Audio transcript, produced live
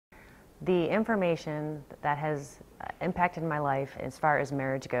The information that has impacted my life as far as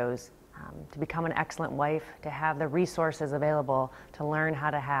marriage goes, to become an excellent wife, to have the resources available to learn how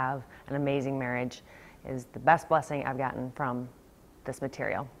to have an amazing marriage, is the best blessing I've gotten from this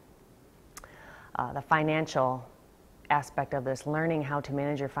material. The financial aspect of this, learning how to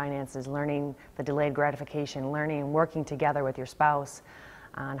manage your finances, learning the delayed gratification, learning working together with your spouse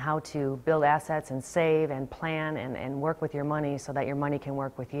on how to build assets and save and plan and work with your money so that your money can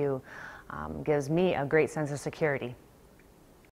work with you, gives me a great sense of security.